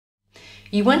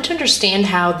You want to understand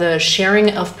how the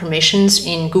sharing of permissions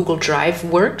in Google Drive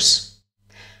works?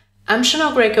 I'm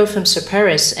Chanel Greco from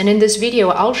Saperis, and in this video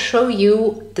I'll show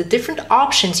you the different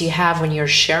options you have when you're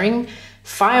sharing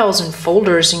files and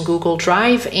folders in Google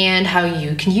Drive and how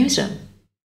you can use them.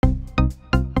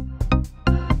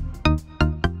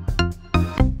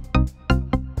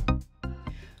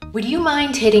 Would you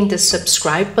mind hitting the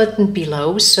subscribe button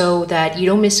below so that you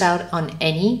don't miss out on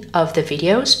any of the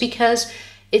videos? Because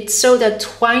it's so that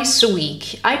twice a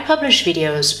week I publish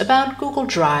videos about Google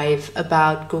Drive,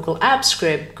 about Google Apps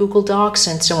Script, Google Docs,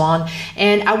 and so on,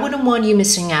 and I wouldn't want you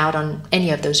missing out on any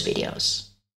of those videos.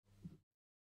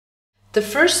 The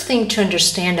first thing to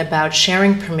understand about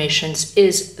sharing permissions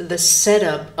is the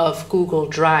setup of Google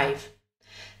Drive.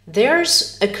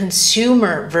 There's a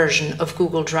consumer version of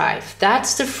Google Drive.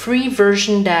 That's the free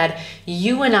version that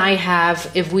you and I have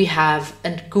if we have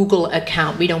a Google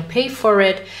account. We don't pay for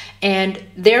it. And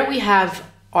there we have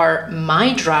our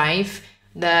My Drive,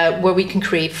 where we can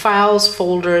create files,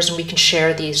 folders, and we can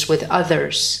share these with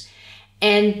others.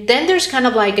 And then there's kind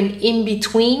of like an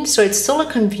in-between. So it's still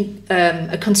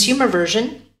a consumer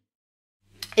version.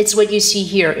 It's what you see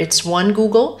here. It's one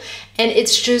Google, and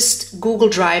it's just Google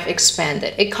Drive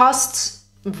expanded. It costs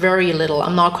very little.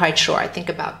 I'm not quite sure. I think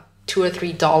about $2 or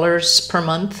 $3 per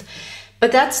month,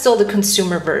 but that's still the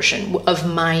consumer version of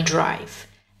My Drive.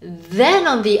 Then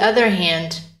on the other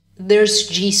hand, there's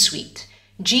G Suite.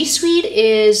 G Suite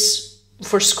is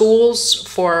for schools,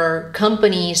 for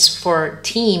companies, for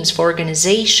teams, for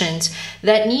organizations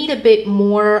that need a bit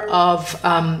more of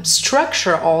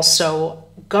structure, also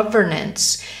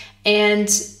governance, and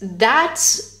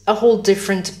that's a whole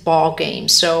different ball game.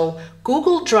 So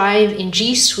Google Drive in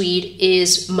G Suite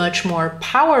is much more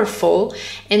powerful,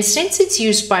 and since it's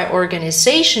used by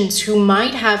organizations who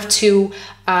might have to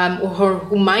or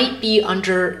who might be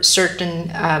under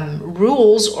certain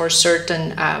rules or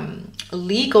certain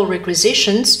legal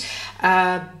requisitions,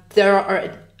 there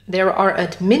are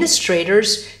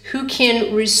administrators who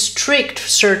can restrict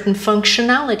certain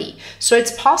functionality. So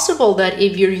it's possible that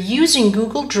if you're using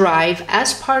Google Drive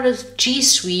as part of G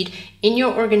Suite in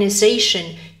your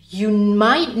organization, you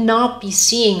might not be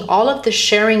seeing all of the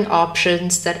sharing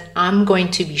options that I'm going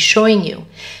to be showing you.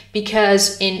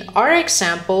 Because in our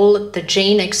example, the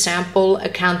Jane example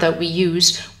account that we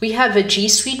use, we have a G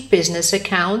Suite business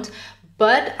account,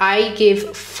 but I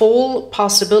give full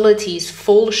possibilities,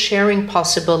 full sharing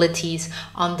possibilities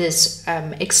on this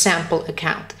example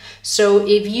account. So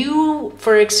if you,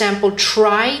 for example,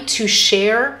 try to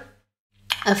share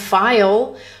a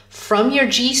file from your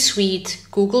G Suite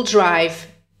Google Drive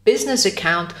business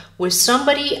account with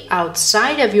somebody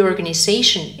outside of your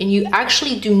organization, and you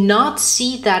actually do not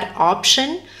see that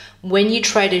option when you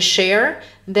try to share,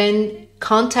 then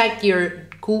contact your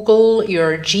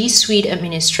G Suite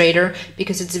administrator,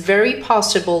 because it's very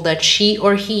possible that she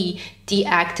or he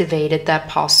deactivated that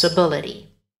possibility.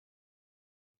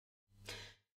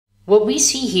 What we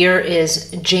see here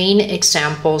is Jane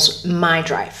examples My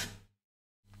Drive.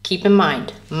 Keep in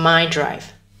mind, My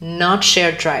Drive, not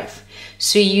shared drive.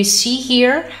 So you see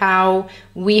here how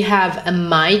we have a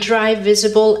My Drive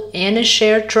visible and a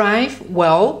shared drive.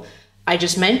 Well, I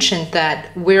just mentioned that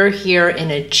we're here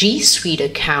in a G Suite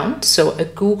account, so a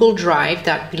Google Drive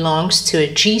that belongs to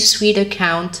a G Suite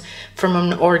account from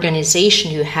an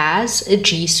organization who has a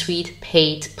G Suite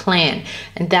paid plan.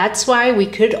 And that's why we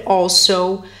could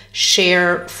also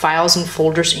share files and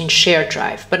folders in shared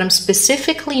drive. But I'm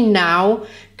specifically now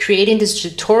creating this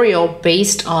tutorial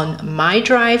based on My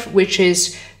Drive, which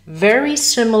is very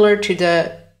similar to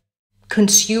the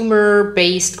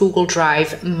consumer-based Google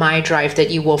Drive, My Drive, that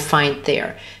you will find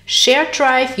there. Shared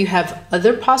Drive, you have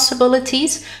other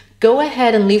possibilities. Go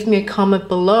ahead and leave me a comment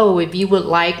below if you would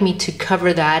like me to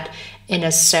cover that in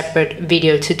a separate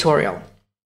video tutorial.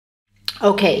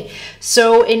 Okay,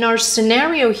 so in our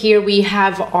scenario here, we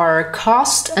have our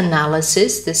cost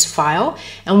analysis, this file,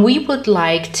 and we would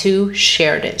like to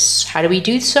share this. How do we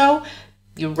do so?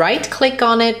 You right-click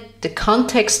on it, the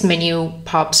context menu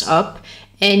pops up,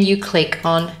 and you click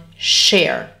on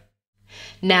Share.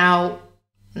 Now,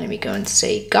 let me go and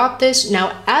say, got this.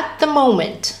 Now, at the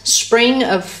moment,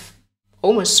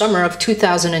 almost summer of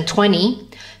 2020,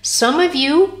 some of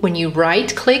you, when you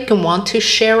right-click and want to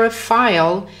share a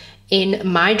file in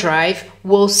My Drive,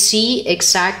 will see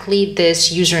exactly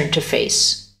this user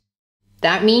interface.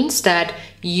 That means that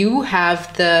you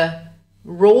have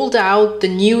rolled out the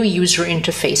new user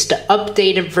interface, the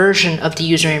updated version of the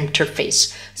user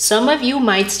interface. Some of you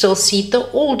might still see the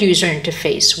old user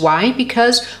interface. Why?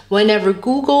 Because whenever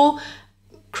Google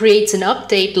creates an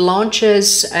update,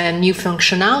 launches a new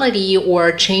functionality,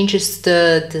 or changes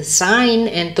the design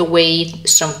and the way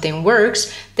something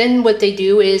works, then what they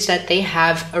do is that they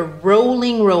have a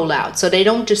rolling rollout. So they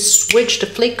don't just switch the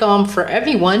flick on for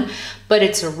everyone, but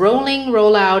it's a rolling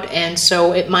rollout. And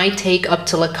so it might take up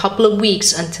till a couple of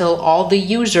weeks until all the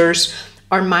users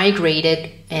are migrated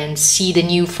and see the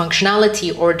new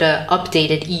functionality or the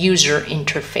updated user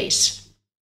interface.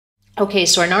 Okay,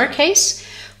 so in our case,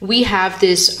 we have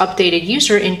this updated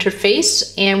user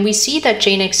interface, and we see that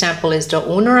Jane Example is the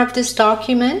owner of this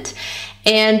document.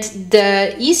 And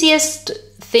the easiest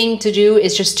thing to do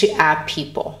is just to add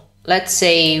people. Let's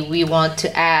say we want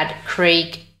to add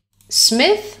Craig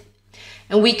Smith,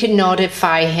 and we can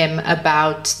notify him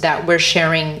about that we're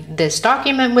sharing this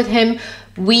document with him.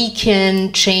 We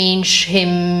can change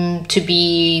him to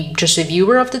be just a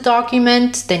viewer of the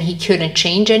document, then he couldn't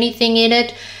change anything in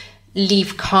it.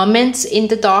 Leave comments in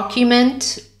the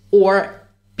document, or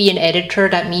be an editor.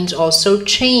 That means also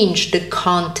change the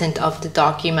content of the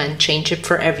document, change it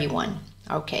for everyone.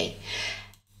 Okay.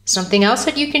 Something else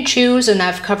that you can choose, and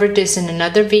I've covered this in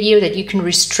another video, that you can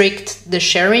restrict the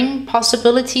sharing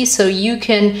possibility. So you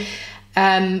can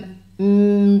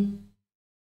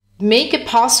make it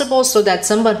possible so that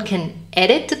someone can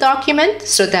edit the document,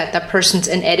 so that that person's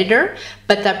an editor,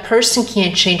 but that person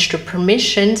can't change the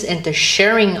permissions and the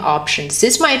sharing options.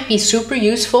 This might be super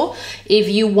useful if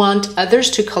you want others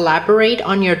to collaborate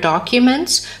on your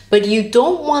documents, but you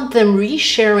don't want them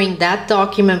resharing that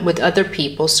document with other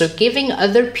people. So giving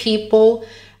other people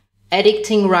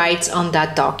editing rights on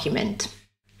that document.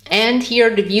 And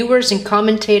here, the viewers and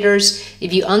commentators,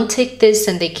 if you untick this,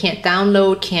 then they can't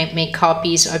download, can't make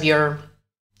copies of your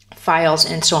files,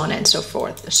 and so on and so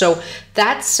forth. So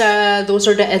that's those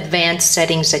are the advanced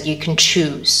settings that you can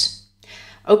choose.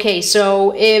 Okay,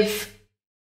 so if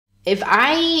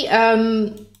I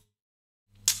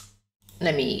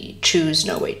let me choose,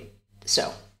 no wait,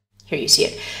 so here you see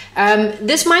it.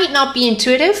 This might not be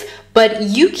intuitive, but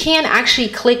you can actually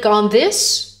click on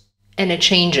this and it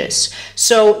changes.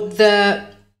 So the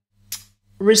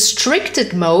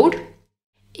restricted mode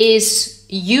is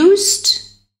used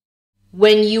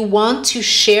when you want to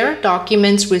share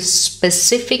documents with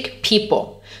specific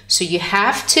people. So you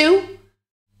have to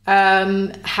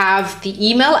have the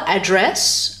email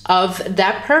address of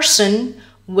that person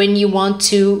when you want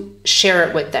to share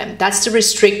it with them. That's the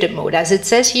restricted mode. As it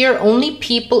says here, only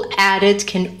people added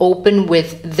can open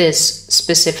with this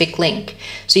specific link.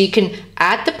 So you can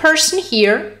add the person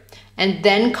here and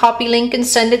then copy link and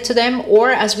send it to them.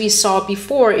 Or as we saw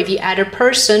before, if you add a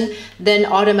person, then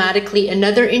automatically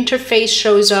another interface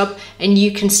shows up and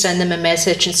you can send them a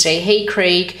message and say, hey,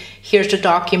 Craig, here's the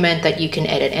document that you can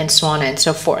edit, and so on and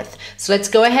so forth. So let's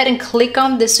go ahead and click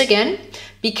on this again,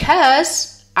 because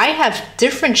I have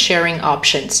different sharing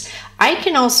options. I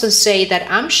can also say that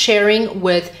I'm sharing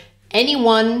with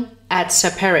anyone at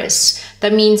saperis.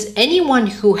 That means anyone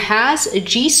who has a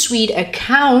G Suite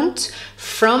account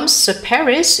from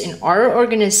saperis in our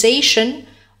organization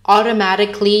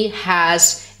automatically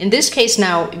has, in this case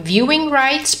now, viewing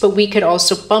rights, but we could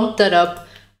also bump that up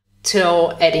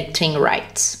till editing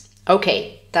rights.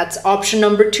 Okay, that's option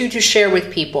number 2 to share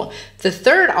with people. The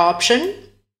third option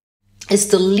is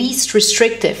the least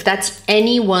restrictive. That's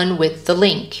anyone with the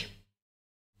link.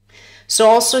 So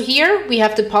also here we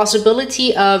have the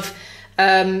possibility of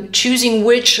choosing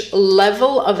which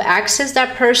level of access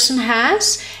that person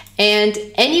has. And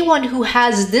anyone who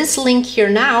has this link here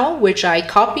now, which I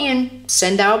copy and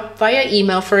send out via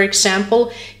email, for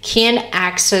example, can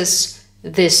access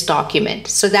this document.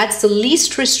 So that's the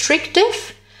least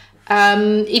restrictive.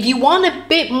 If you want a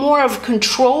bit more of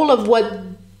control of what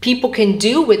people can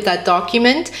do with that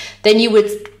document, then you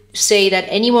would say that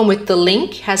anyone with the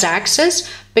link has access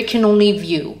but can only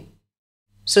view.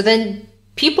 So then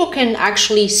people can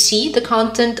actually see the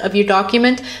content of your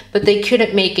document, but they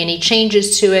couldn't make any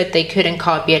changes to it, they couldn't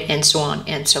copy it, and so on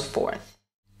and so forth.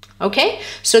 Okay,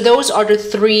 so those are the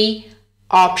 3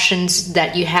 options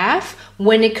that you have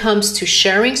when it comes to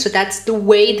sharing. So that's the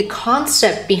way, the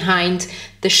concept behind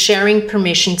the sharing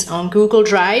permissions on Google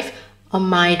Drive, on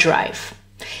my drive.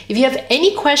 If you have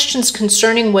any questions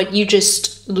concerning what you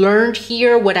just learned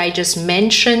here, what I just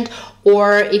mentioned,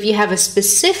 or if you have a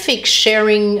specific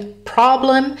sharing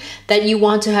problem that you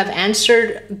want to have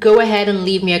answered, go ahead and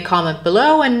leave me a comment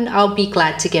below and I'll be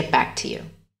glad to get back to you.